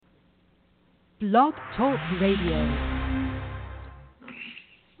Blog Talk Radio.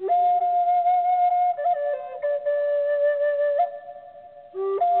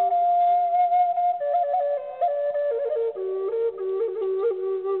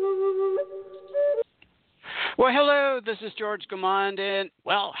 Well, hello, this is George Gamond, and,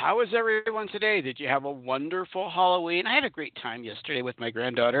 well, how was everyone today? Did you have a wonderful Halloween? I had a great time yesterday with my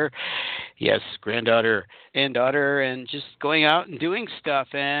granddaughter. Yes, granddaughter and daughter, and just going out and doing stuff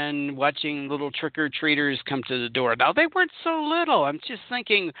and watching little trick-or-treaters come to the door. Now, they weren't so little. I'm just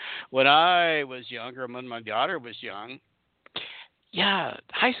thinking when I was younger, when my daughter was young, yeah,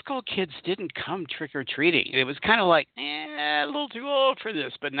 high school kids didn't come trick-or-treating. It was kind of like, a little too old for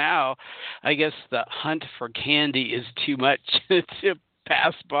this. But now, I guess the hunt for candy is too much to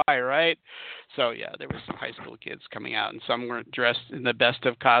pass by, right? So, yeah, there were some high school kids coming out, and some weren't dressed in the best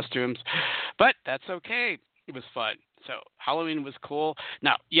of costumes. But that's okay. It was fun. So Halloween was cool.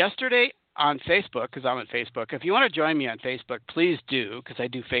 Now, yesterday on Facebook, because I'm on Facebook, if you want to join me on Facebook, please do, because I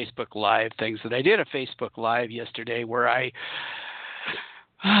do Facebook Live things. And I did a Facebook Live yesterday where I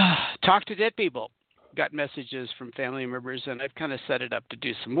talk to dead people, got messages from family members, and I've kind of set it up to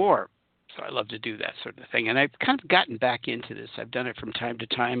do some more. So I love to do that sort of thing. And I've kind of gotten back into this. I've done it from time to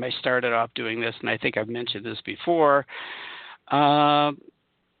time. I started off doing this, and I think I've mentioned this before,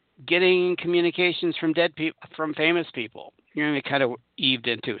 getting communications from dead people, from famous people. It kind of eaved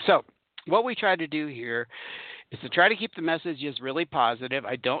into. So what we try to do here is to try to keep the messages really positive.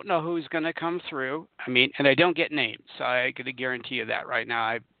 I don't know who's going to come through. And I don't get names. So I can guarantee you that right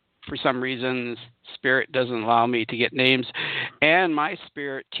now. For some reason, Spirit doesn't allow me to get names. And my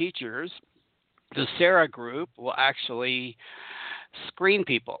Spirit teachers, the Sarah group, will actually screen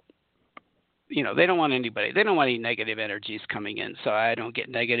people. They don't want anybody. They don't want any negative energies coming in, so I don't get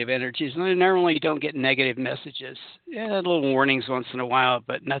negative energies. And I normally don't get negative messages. Yeah, little warnings once in a while,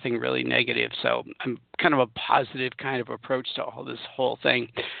 but nothing really negative. So I'm kind of a positive kind of approach to all this whole thing.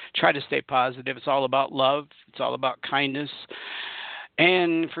 Try to stay positive. It's all about love. It's all about kindness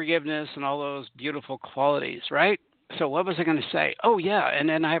and forgiveness and all those beautiful qualities, right? So what was I going to say? Oh, yeah, and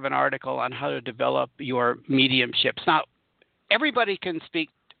then I have an article on how to develop your mediumships. Now, everybody can speak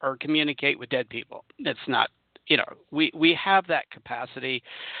or communicate with dead people. It's not, we have that capacity.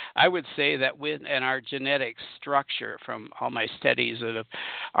 I would say that within our genetic structure from all my studies of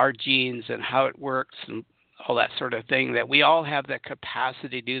our genes and how it works and all that sort of thing, that we all have the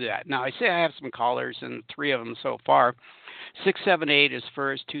capacity to do that. Now, I say I have some callers, and 3 of them so far. 678 is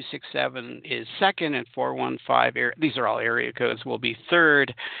first, 267 is second, and 415, these are all area codes, will be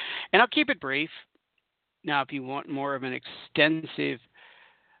third. And I'll keep it brief. Now, if you want more of an extensive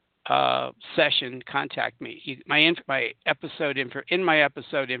session, contact me. My episode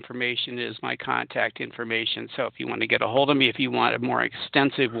information is my contact information. So if you want to get a hold of me, if you want a more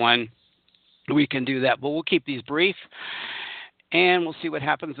extensive one, we can do that. But we'll keep these brief, and we'll see what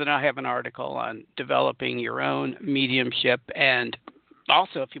happens. And I have an article on developing your own mediumship, and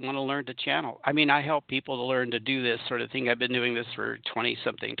also if you want to learn to channel. I help people to learn to do this sort of thing. I've been doing this for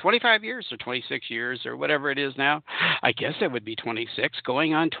 25 years or 26 years or whatever it is now. I guess it would be 26,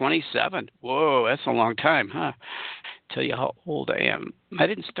 going on 27. Whoa, that's a long time, huh? Tell you how old I am. I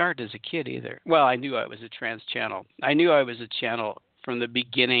didn't start as a kid either. Well, I knew I was a trans channel. I knew I was a channel from the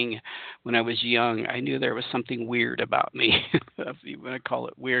beginning when I was young. I knew there was something weird about me, if you want to call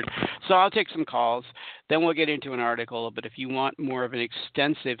it weird. So I'll take some calls. Then we'll get into an article. But if you want more of an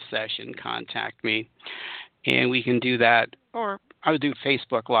extensive session, contact me, and we can do that. Or I'll do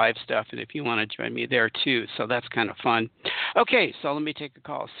Facebook Live stuff, and if you want to join me there too. So that's kind of fun. Okay, so let me take a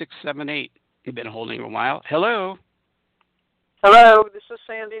call. 678. You've been holding a while. Hello. Hello, this is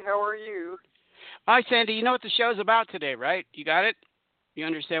Sandy. How are you? Hi, Sandy. You know what the show's about today, right? You got it? You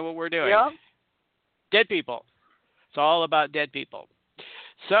understand what we're doing? Yeah. Dead people. It's all about dead people.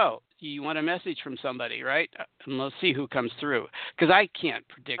 So you want a message from somebody, right? And let's see who comes through, because I can't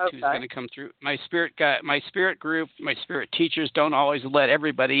predict who's going to come through. My spirit group, my spirit teachers don't always let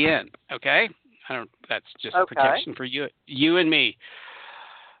everybody in. Okay? That's just protection for you and me.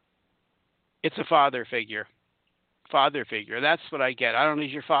 It's a father figure. Father figure. That's what I get. I don't know.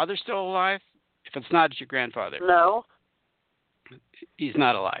 Is your father still alive? If it's not, it's your grandfather. No. He's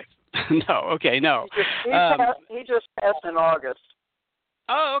not alive. No. Okay. No. He just passed in August.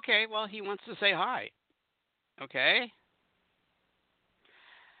 Oh, okay. Well, he wants to say hi. Okay.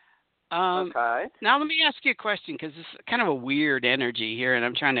 Okay. Now let me ask you a question, because this is kind of a weird energy here, and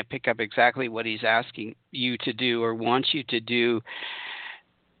I'm trying to pick up exactly what he's asking you to do or wants you to do.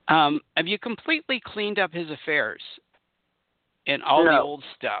 Have you completely cleaned up his affairs and all the old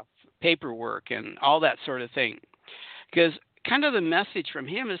stuff, paperwork and all that sort of thing? Because kind of the message from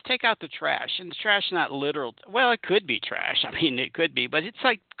him is take out the trash. And the trash, not literal. Well, it could be trash. I mean, it could be. But it's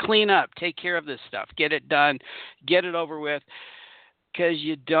like clean up. Take care of this stuff. Get it done. Get it over with. Because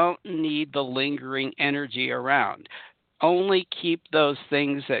you don't need the lingering energy around. Only keep those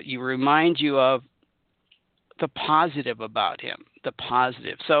things that you remind you of the positive about him. The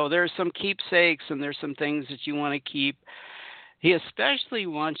positive. So there's some keepsakes and there's some things that you want to keep. He especially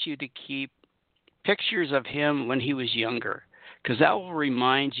wants you to keep pictures of him when he was younger, because that will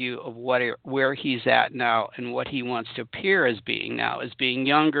remind you of where he's at now and what he wants to appear as being now, as being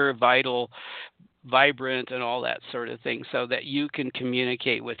younger, vibrant, and all that sort of thing, so that you can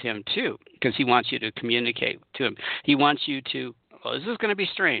communicate with him too, because he wants you to communicate to him. He wants you to, well, this is going to be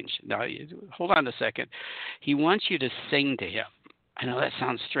strange. Now, hold on a second. He wants you to sing to him. I know that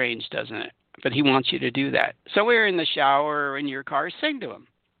sounds strange, doesn't it? But he wants you to do that. Somewhere in the shower or in your car, sing to him.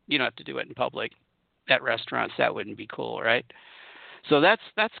 You don't have to do it in public. At restaurants, that wouldn't be cool, right? So that's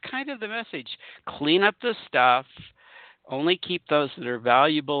kind of the message. Clean up the stuff. Only keep those that are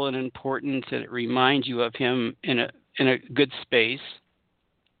valuable and important that remind you of him in a good space,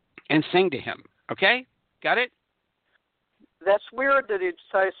 and sing to him. Okay? Got it? That's weird that he'd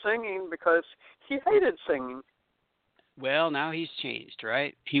say singing because he hated singing. Well, now he's changed,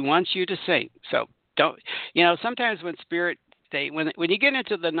 right? He wants you to sing. So don't, sometimes when spirit, when you get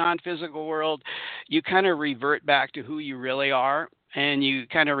into the non-physical world, you kind of revert back to who you really are, and you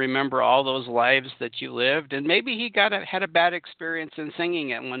kind of remember all those lives that you lived. And maybe he had a bad experience in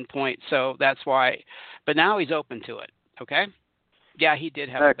singing at one point, so that's why. But now he's open to it. Okay? Yeah, he did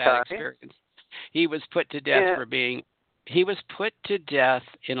have a bad experience. He was put to death for being. He was put to death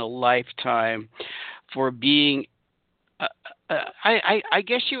in a lifetime for being. I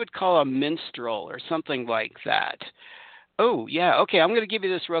guess you would call a minstrel or something like that. Oh, yeah. Okay, I'm going to give you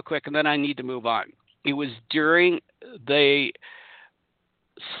this real quick, and then I need to move on. It was during the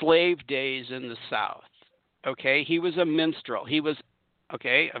slave days in the South. Okay, he was a minstrel. He was,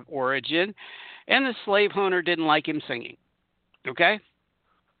 of origin, and the slave owner didn't like him singing. Okay?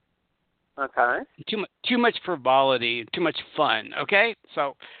 Okay. Too much frivolity, too much fun. Okay?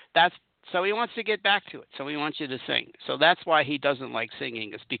 So he wants to get back to it. So he wants you to sing. So that's why he doesn't like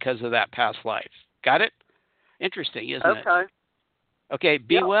singing. It's because of that past life. Got it? Interesting, isn't it? Okay. Okay,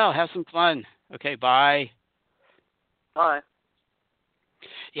 be well. Have some fun. Okay, bye. Bye.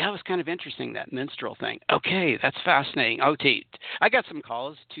 Yeah, it was kind of interesting, that minstrel thing. Okay, that's fascinating. Okay, I got some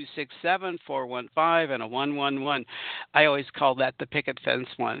calls, 267-415 and a 111. I always call that the picket fence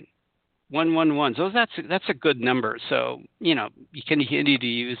one. 111. So that's a good number. So, you need to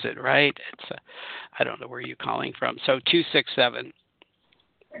use it, right? It's I don't know where you're calling from. So 267.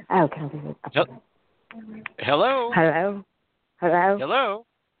 Oh, can I Hello. Hello. Hello. Hello.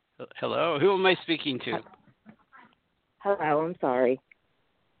 Hello. Who am I speaking to? Hello. I'm sorry.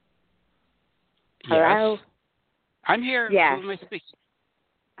 Yes. Hello. I'm here. Yes. Who am I speaking?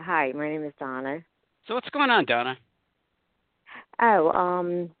 Hi, my name is Donna. So what's going on, Donna?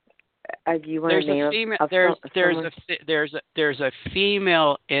 Oh, do you want there's a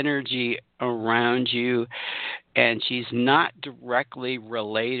female energy around you, and she's not directly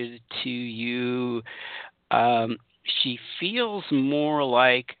related to you. She feels more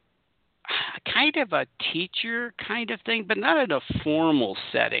like kind of a teacher kind of thing, but not in a formal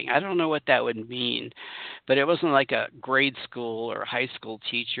setting. I don't know what that would mean, but it wasn't like a grade school or high school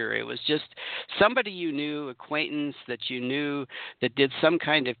teacher. It was just somebody you knew, acquaintance that you knew that did some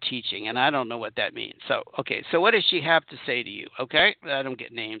kind of teaching, and I don't know what that means. So, okay, so what does she have to say to you? Okay, I don't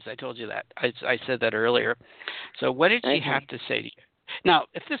get names. I told you that. I said that earlier. So what did she have to say to you? Now,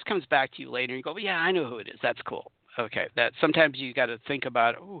 if this comes back to you later, you go, well, yeah, I know who it is. That's cool. Okay, that sometimes you got to think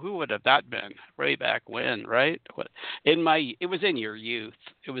about, who would have that been way back when, right? It was in your youth.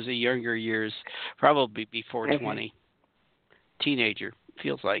 It was a younger years, probably before 20. Teenager,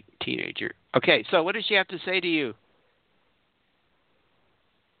 feels like teenager. Okay, so what does she have to say to you?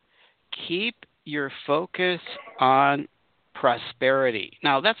 Keep your focus on prosperity.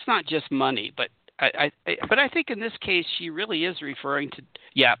 Now, that's not just money, but I think in this case she really is referring to.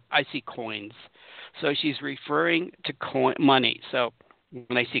 Yeah, I see coins. So she's referring to money. So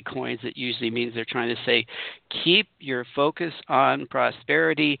when I see coins, it usually means they're trying to say, keep your focus on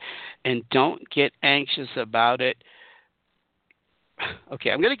prosperity and don't get anxious about it.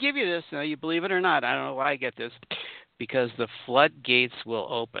 Okay, I'm going to give you this. Now, you believe it or not, I don't know why I get this, because the floodgates will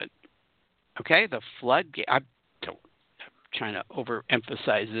open. Okay, the floodgate. I'm trying to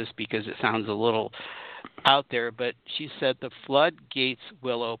overemphasize this because it sounds a little out there, but she said the floodgates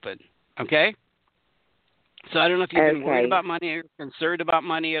will open. Okay? So I don't know if you've been worried about money or concerned about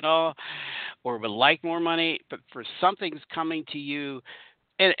money at all, or would like more money, but for something's coming to you.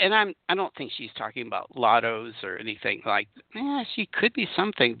 And I don't think she's talking about lottos or anything like. Yeah, she could be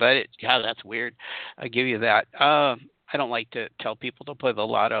something, but that's weird. I give you that. I don't like to tell people to play the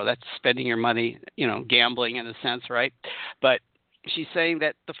lotto. That's spending your money, gambling in a sense, right? But she's saying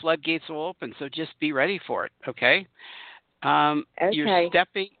that the floodgates will open, so just be ready for it. Okay. Okay.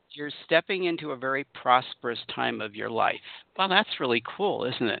 You're stepping into a very prosperous time of your life. Well, that's really cool,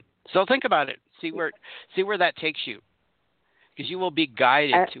 isn't it? So think about it. See where that takes you. Because you will be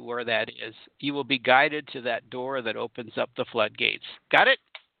guided to where that is. You will be guided to that door that opens up the floodgates. Got it?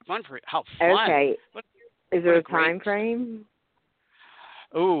 Fun for how fun. Okay. Is there a time frame?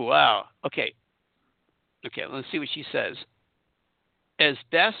 Oh, wow. Okay. Let's see what she says. As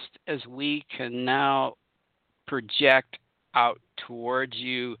best as we can now project out towards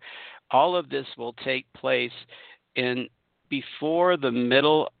you, all of this will take place before the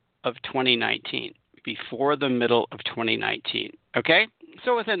middle of 2019. Before the middle of 2019. Okay?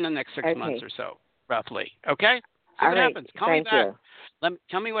 So within the next 6 months or so, roughly. Okay? So what happens? Call me back.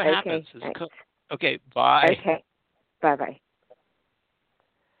 Tell me what happens. Okay, bye. Okay. Bye-bye.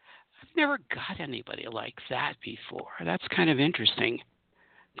 I've never got anybody like that before. That's kind of interesting.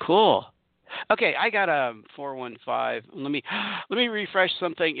 Cool. Okay, I got a 415. Let me refresh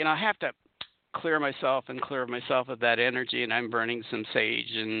something. I have to clear myself of that energy, and I'm burning some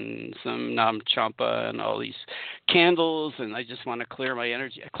sage and some nam champa and all these candles, and I just want to clear my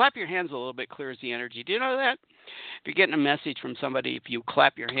energy. Clap your hands a little bit clears the energy. Do you know that? If you're getting a message from somebody, if you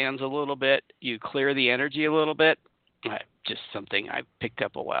clap your hands a little bit, you clear the energy a little bit. Just something I picked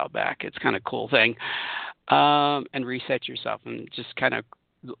up a while back. It's kind of a cool thing. And reset yourself and just kind of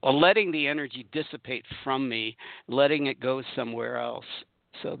letting the energy dissipate from me, letting it go somewhere else,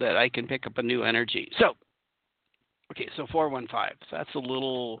 so that I can pick up a new energy. So 415. So that's a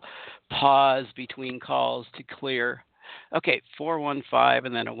little pause between calls to clear. Okay, 415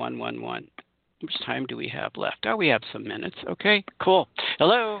 and then a 111. How much time do we have left? We have some minutes. Okay, cool.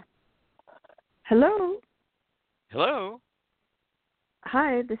 Hello. Hello. Hello.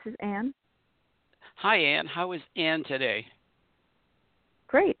 Hi, this is Anne. Hi, Anne. How is Anne today?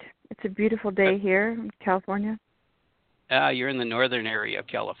 Great. It's a beautiful day here in California. You're in the northern area of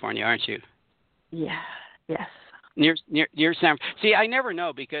California, aren't you? Yeah. Yes. Near San. See, I never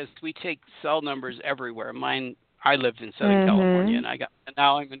know because we take cell numbers everywhere. I lived in Southern California, and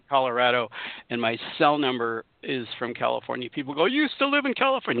now I'm in Colorado, and my cell number is from California. People go, "You still live in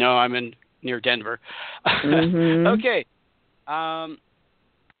California?" No, I'm near Denver. Okay.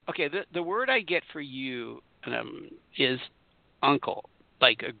 Okay. The word I get for you is uncle,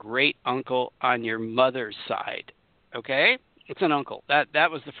 like a great uncle on your mother's side. Okay? It's an uncle. That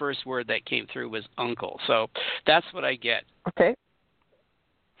was the first word that came through was uncle. So that's what I get. Okay.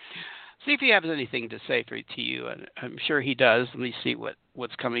 See if he has anything to say to you. And I'm sure he does. Let me see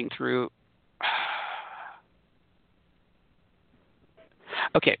what's coming through.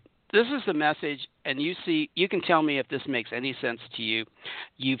 Okay. This is the message, and you can tell me if this makes any sense to you.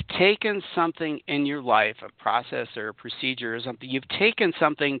 You've taken something in your life, a process or a procedure or something. You've taken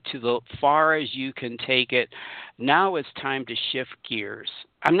something to the far as you can take it. Now it's time to shift gears.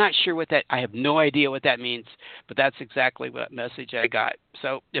 I'm not sure I have no idea what that means, but that's exactly what message I got.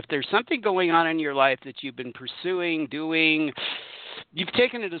 So if there's something going on in your life that you've been pursuing, doing, you've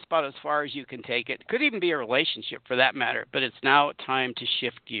taken it about as far as you can take it. It could even be a relationship for that matter, but it's now time to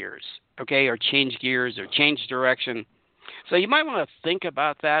shift gears, okay, or change gears or change direction. So you might want to think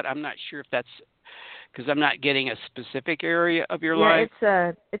about that. I'm not sure if that's because I'm not getting a specific area of your life.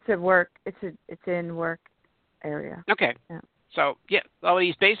 It's in work area. Okay. Yeah. So well,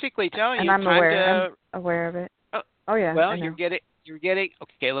 he's basically telling and you. I'm aware of it. Oh yeah. Well, you're getting.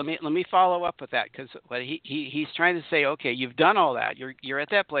 Okay. Let me follow up with that because what he's trying to say. Okay, you've done all that. You're at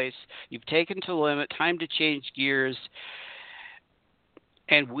that place. You've taken to the limit. Time to change gears.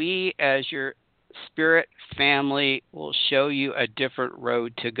 And we, as your spirit family, will show you a different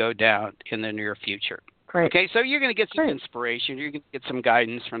road to go down in the near future. Great. Okay, so you're going to get some inspiration. You're going to get some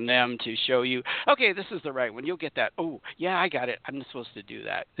guidance from them to show you, okay, this is the right one. You'll get that. Oh, yeah, I got it. I'm supposed to do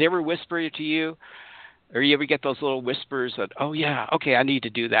that. They ever whisper it to you? Or you ever get those little whispers that, oh, yeah, okay, I need to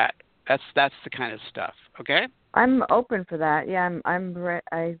do that. That's the kind of stuff, okay? I'm open for that. Yeah,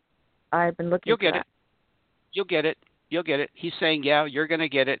 I've been looking for that. You'll get it. You'll get it. He's saying, yeah, you're going to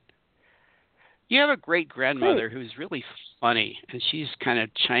get it. You have a great-grandmother who's really funny, and she's kind of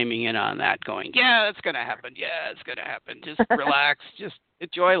chiming in on that, going, yeah, it's going to happen. Yeah, it's going to happen. Just relax. Just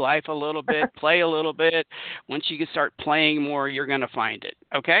enjoy life a little bit. Play a little bit. Once you start playing more, you're going to find it,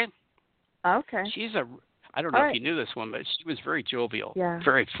 okay? Okay. I don't know if you knew this one, but she was very jovial,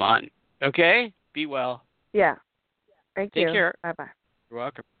 very fun. Okay? Be well. Yeah. Thank you. Take care. Bye-bye. You're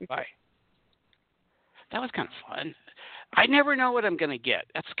welcome. Bye. That was kind of fun. I never know what I'm going to get.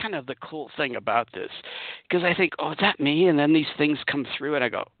 That's kind of the cool thing about this. Because I think, oh, is that me? And then these things come through and I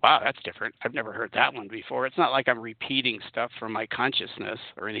go, wow, that's different. I've never heard that one before. It's not like I'm repeating stuff from my consciousness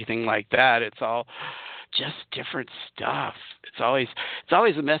or anything like that. It's all just different stuff. It's always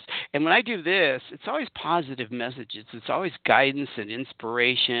a mess. And when I do this, it's always positive messages. It's always guidance and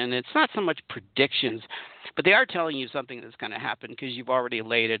inspiration. It's not so much predictions, but they are telling you something that's going to happen because you've already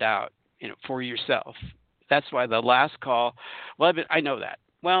laid it out, for yourself. That's why the last call, I know that.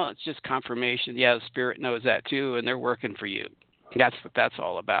 Well, it's just confirmation. Yeah, the Spirit knows that too, and they're working for you. That's what that's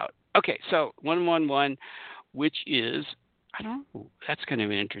all about. Okay, so 111, which is, I don't know, that's kind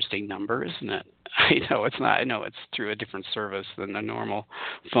of an interesting number, isn't it? I know it's not. I know it's through a different service than the normal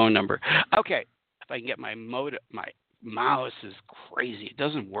phone number. Okay, if I can get my mouse is crazy. It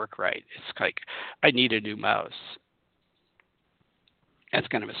doesn't work right. It's like I need a new mouse. That's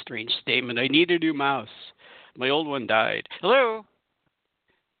kind of a strange statement. I need a new mouse. My old one died. Hello.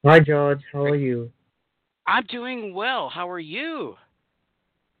 Hi, George. How are you? I'm doing well. How are you?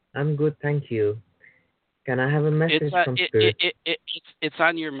 I'm good, thank you. Can I have a message from Spirit? It's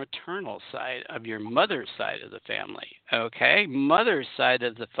on your maternal side, of your mother's side of the family. Okay? Mother's side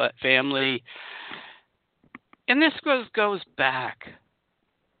of the family. And this goes back.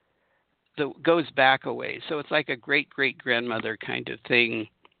 Goes back a ways. So it's like a great-great-grandmother kind of thing.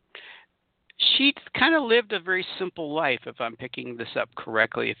 She kind of lived a very simple life, if I'm picking this up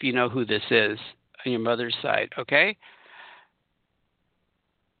correctly, if you know who this is on your mother's side, okay?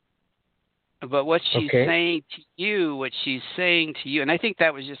 But what she's saying to you, and I think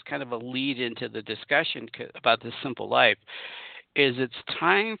that was just kind of a lead into the discussion about this simple life, is it's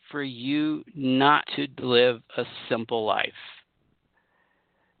time for you not to live a simple life.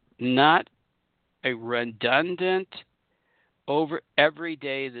 Not a redundant, over every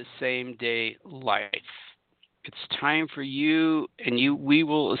day the same day life. It's time for you, and we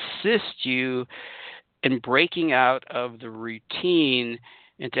will assist you in breaking out of the routine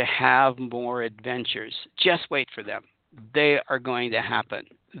and to have more adventures. Just wait for them. They are going to happen.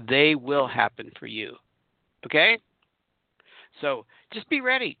 They will happen for you. Okay? So just be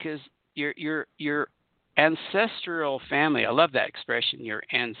ready, because your ancestral family, I love that expression, your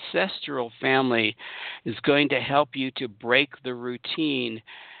ancestral family is going to help you to break the routine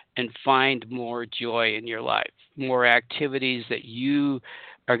and find more joy in your life, more activities that you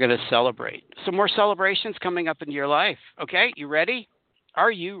are going to celebrate. Some more celebrations coming up in your life. Okay, you ready?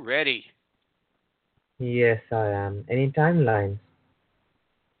 Are you ready? Yes, I am. Any timelines?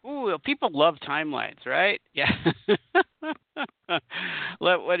 Ooh, people love timelines, right? Yeah.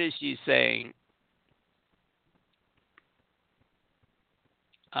 What is she saying?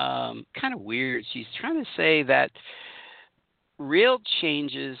 Kind of weird. She's trying to say that real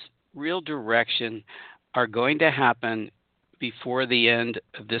changes, real direction are going to happen before the end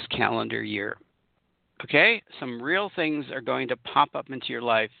of this calendar year. Okay? Some real things are going to pop up into your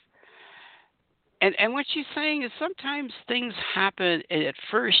life. And what she's saying is sometimes things happen and at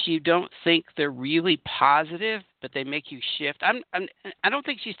first you don't think they're really positive, but they make you shift. I don't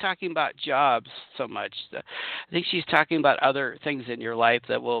think she's talking about jobs so much. I think she's talking about other things in your life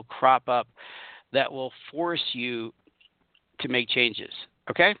that will crop up that will force you to make changes,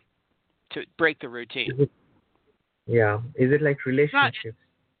 okay? To break the routine. Is it like relationships?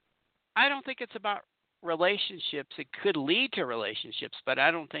 I don't think it's about relationships. It could lead to relationships, but I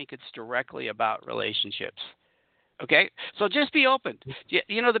don't think it's directly about relationships. Okay? So just be open.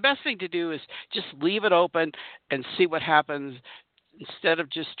 The best thing to do is just leave it open and see what happens instead of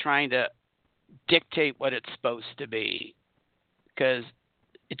just trying to dictate what it's supposed to be. Because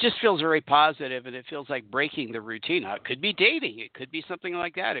it just feels very positive and it feels like breaking the routine. Now, it could be dating. It could be something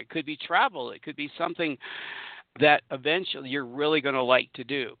like that. It could be travel. It could be something that eventually you're really going to like to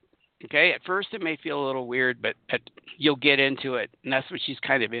do. Okay, at first it may feel a little weird, but you'll get into it, and that's what she's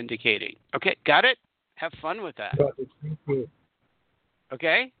kind of indicating. Okay, got it? Have fun with that. Thank you.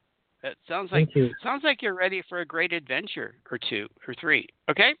 Okay? That sounds like you're ready for a great adventure or two or three.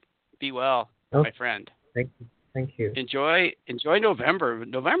 Okay? Be well, my friend. Thank you. Enjoy November.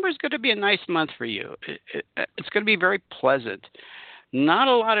 November is going to be a nice month for you. It's going to be very pleasant. Not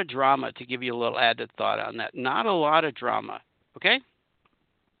a lot of drama, to give you a little added thought on that. Not a lot of drama. Okay?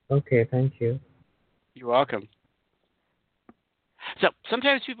 Okay, thank you. You're welcome. So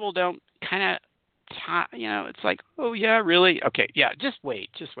sometimes people don't kind of, it's like, oh, yeah, really? Okay, yeah, just wait,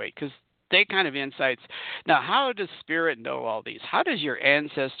 because they kind of insights. Now, how does Spirit know all these? How does your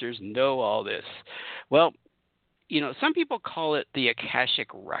ancestors know all this? Well, some people call it the Akashic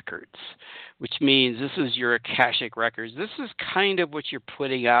Records, which means this is your Akashic Records. This is kind of what you're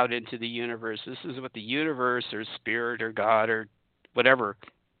putting out into the universe. This is what the universe or spirit or God or whatever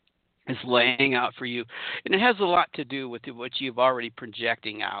is laying out for you. And it has a lot to do with what you've already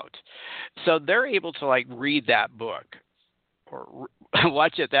projecting out. So they're able to read that book or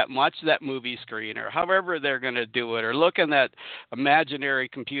watch that movie screen or however they're going to do it, or look in that imaginary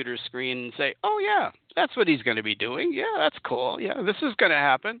computer screen and say, oh yeah, that's what he's going to be doing. Yeah, that's cool. Yeah, this is going to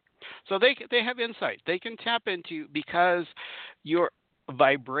happen. So they have insight. They can tap into, because you're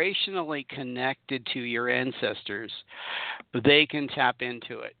vibrationally connected to your ancestors, they can tap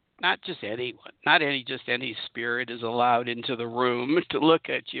into it. Not just anyone, just any spirit is allowed into the room to look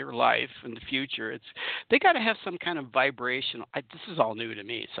at your life and the future. They got to have some kind of vibrational. This is all new to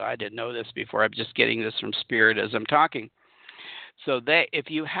me, so I didn't know this before. I'm just getting this from spirit as I'm talking. So if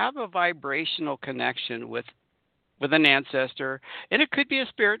you have a vibrational connection with an ancestor, and it could be a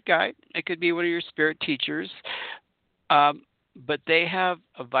spirit guide, it could be one of your spirit teachers, but they have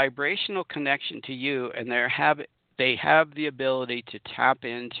a vibrational connection to you, and they have the ability to tap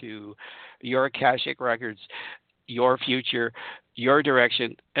into your Akashic Records, your future, your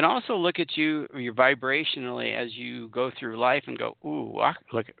direction, and also look at you vibrationally as you go through life and go, ooh,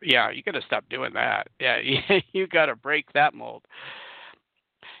 look, yeah, you got to stop doing that. Yeah, you got to break that mold.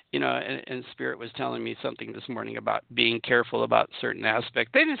 And Spirit was telling me something this morning about being careful about certain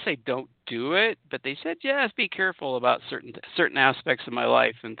aspects. They didn't say don't do it, but they said, yes, be careful about certain aspects of my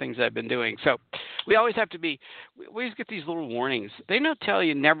life and things I've been doing. So we always have to we always get these little warnings. They don't tell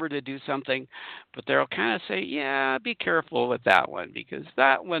you never to do something, but they'll kind of say, yeah, be careful with that one, because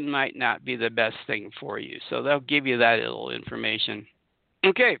that one might not be the best thing for you. So they'll give you that little information.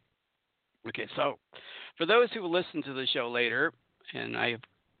 Okay, so for those who will listen to the show later, and I have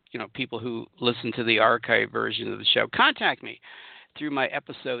people who listen to the archive version of the show, contact me through my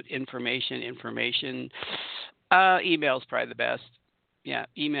episode information. Email's probably the best. Yeah,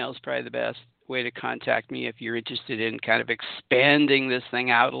 email's probably the best way to contact me if you're interested in kind of expanding this thing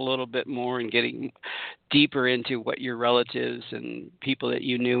out a little bit more and getting deeper into what your relatives and people that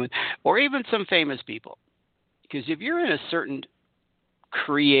you knew, or even some famous people. Because if you're in a certain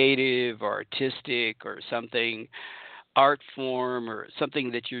creative or artistic or something, art form or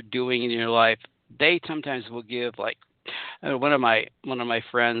something that you're doing in your life, they sometimes will give one of my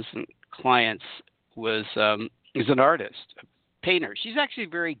friends and clients is an artist, a painter. She's actually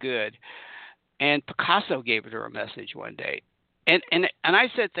very good, and Picasso gave her a message one day, and I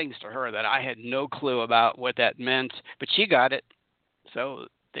said things to her that I had no clue about what that meant, but she got it. So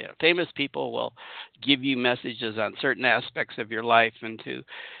famous people will give you messages on certain aspects of your life and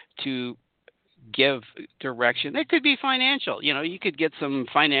to give direction. It could be financial. You could get some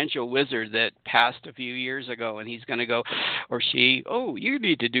financial wizard that passed a few years ago, and he's going to go, or she, oh, you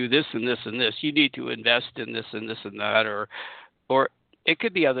need to do this and this and this. You need to invest in this and this and that, or it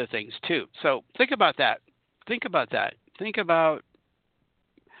could be other things too. So think about that. Think about,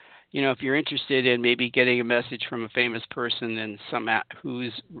 if you're interested in maybe getting a message from a famous person and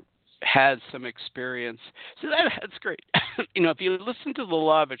who's had some experience. So that's great. If you listen to the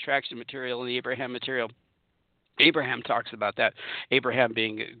law of attraction material and the Abraham material, Abraham talks about that, Abraham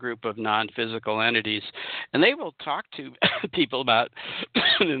being a group of non-physical entities, and they will talk to people about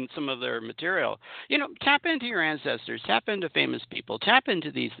in some of their material. Tap into your ancestors, tap into famous people, tap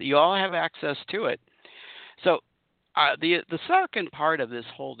into these. You all have access to it. So the second part of this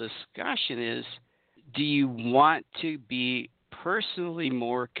whole discussion is, do you want to be personally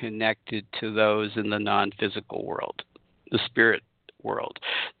more connected to those in the non-physical world, the spirit world,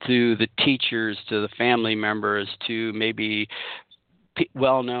 to the teachers, to the family members, to maybe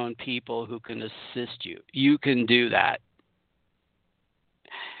well-known people who can assist you? You can do that.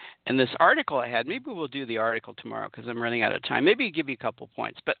 And this article I had, maybe we'll do the article tomorrow because I'm running out of time. Maybe give you a couple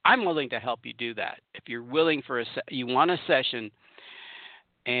points, but I'm willing to help you do that. If you're willing you want a session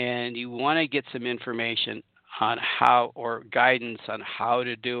and you want to get some information on how, or guidance on how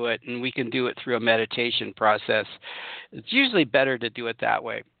to do it, and we can do it through a meditation process. It's usually better to do it that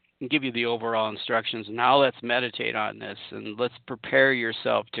way and give you the overall instructions. Now let's meditate on this, and let's prepare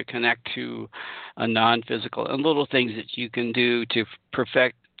yourself to connect to a non-physical, and little things that you can do to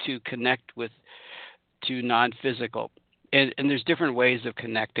connect to non-physical. And there's different ways of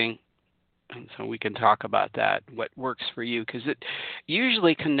connecting. And so we can talk about that, what works for you, because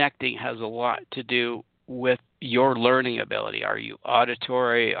usually connecting has a lot to do with your learning ability. Are you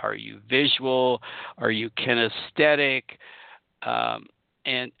auditory? Are you visual? Are you kinesthetic?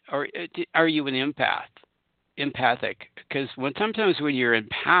 And are you an empath? empathic, because sometimes when you're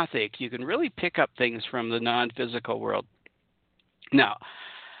empathic, you can really pick up things from the non-physical world. Now,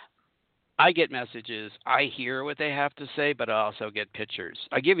 I get messages. I hear what they have to say, but I also get pictures.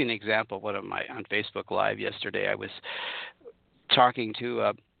 I'll give you an example. On Facebook Live yesterday, I was talking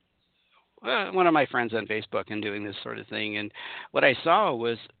to one of my friends on Facebook and doing this sort of thing, and what I saw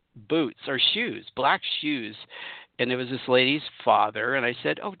was boots or shoes, black shoes, and it was this lady's father, and I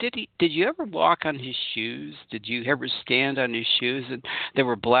said, "Oh, did you ever walk on his shoes? Did you ever stand on his shoes?" And they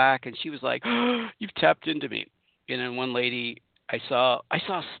were black, and she was like, "Oh, you've tapped into me." And then one lady, I saw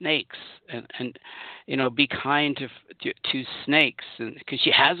snakes, and be kind to snakes, and because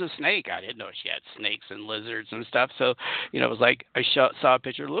she has a snake. I didn't know she had snakes and lizards and stuff. So it was like I saw a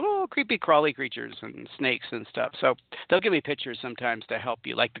picture of little creepy crawly creatures and snakes and stuff. So they'll give me pictures sometimes to help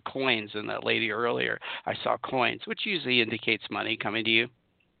you, like the coins in that lady earlier. I saw coins, which usually indicates money coming to you,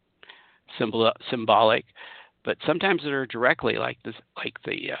 symbolic, but sometimes they're directly like the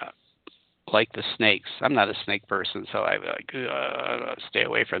snakes. I'm not a snake person, so I stay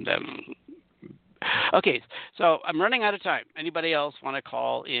away from them. Okay, so I'm running out of time. Anybody else want to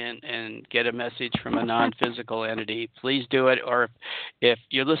call in and get a message from a non-physical entity? Please do it. Or if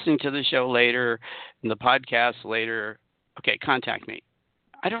you're listening to the show later, in the podcast later, okay, contact me.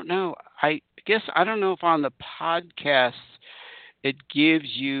 I don't know. I don't know if on the podcast it gives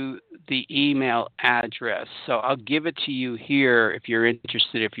you the email address. So I'll give it to you here if you're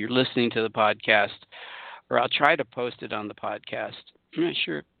interested, if you're listening to the podcast, or I'll try to post it on the podcast. I'm not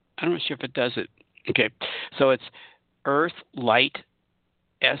sure if it does it. Okay. So it's Earth Light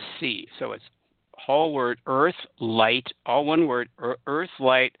SC. So it's whole word, Earth Light, all one word, Earth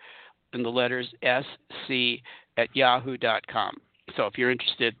Light, and the letters SC at yahoo.com. So if you're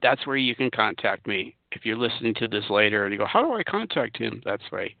interested, that's where you can contact me. If you're listening to this later and you go, how do I contact him? That's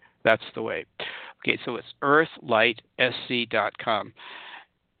the way. Okay, so it's earthlightsc.com.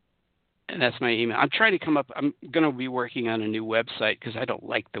 And that's my email. I'm going to be working on a new website because I don't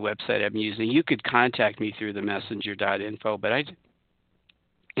like the website I'm using. You could contact me through the messenger.info, but I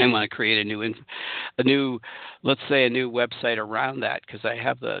want to create a new website around that because I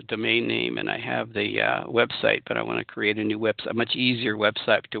have the domain name and I have the website, but I want to create a new website, a much easier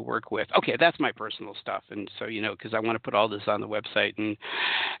website to work with. Okay, that's my personal stuff, and so because I want to put all this on the website and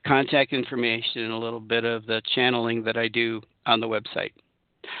contact information and a little bit of the channeling that I do on the website.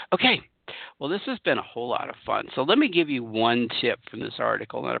 Okay. Well, this has been a whole lot of fun. So let me give you one tip from this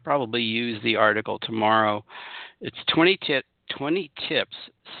article, and I'll probably use the article tomorrow. It's 20 tips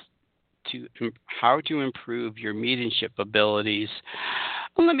to how to improve your mediumship abilities.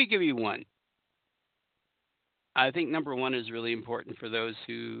 Well, let me give you one. I think number one is really important for those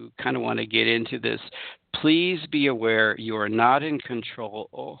who kind of want to get into this. Please be aware you are not in control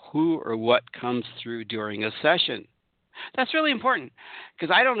of who or what comes through during a session. That's really important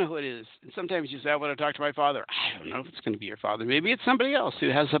because I don't know who it is. And sometimes you say, I want to talk to my father. I don't know if it's going to be your father. Maybe it's somebody else who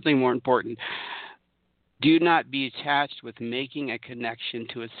has something more important. Do not be attached with making a connection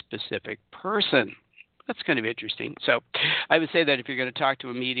to a specific person. That's kind of interesting. So I would say that if you're going to talk to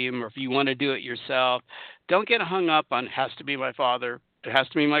a medium or if you want to do it yourself, don't get hung up on it has to be my father. It has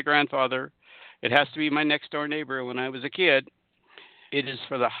to be my grandfather. It has to be my next door neighbor when I was a kid. It is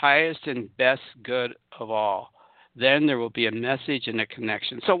for the highest and best good of all. Then there will be a message and a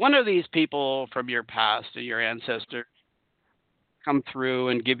connection. So one of these people from your past or your ancestor come through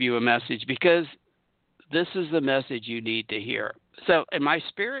and give you a message because this is the message you need to hear. So in my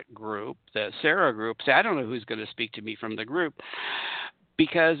spirit group, the Sarah group, I don't know who's going to speak to me from the group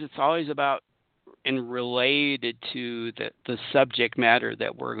because it's always about and related to the subject matter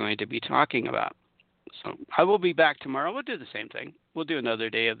that we're going to be talking about. So I will be back tomorrow. We'll do the same thing. We'll do another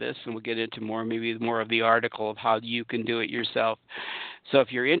day of this, and we'll get into maybe more of the article of how you can do it yourself. So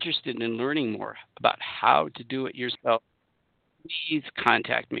if you're interested in learning more about how to do it yourself, please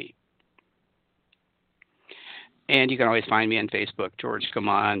contact me. And you can always find me on Facebook, George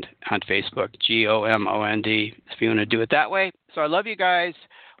Gomond on Facebook, Gomond, if you want to do it that way. So I love you guys.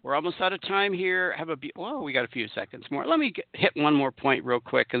 We're almost out of time here. We got a few seconds more. Let me hit one more point real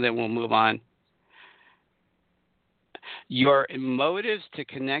quick, and then we'll move on. Your motives to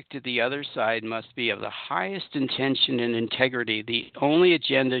connect to the other side must be of the highest intention and integrity. The only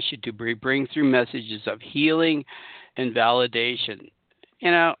agenda should be bring through messages of healing and validation.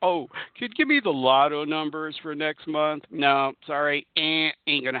 Could you give me the lotto numbers for next month? No, sorry, ain't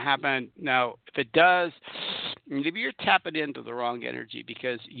going to happen. No, if it does, maybe you're tapping into the wrong energy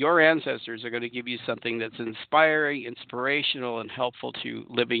because your ancestors are going to give you something that's inspiring, inspirational, and helpful to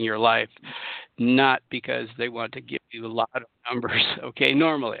living your life. not because they want to give you a lot of numbers. Okay,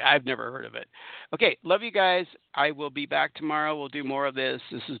 normally. I've never heard of it. Okay, love you guys. I will be back tomorrow. We'll do more of this.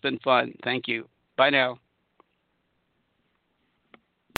 This has been fun. Thank you. Bye now.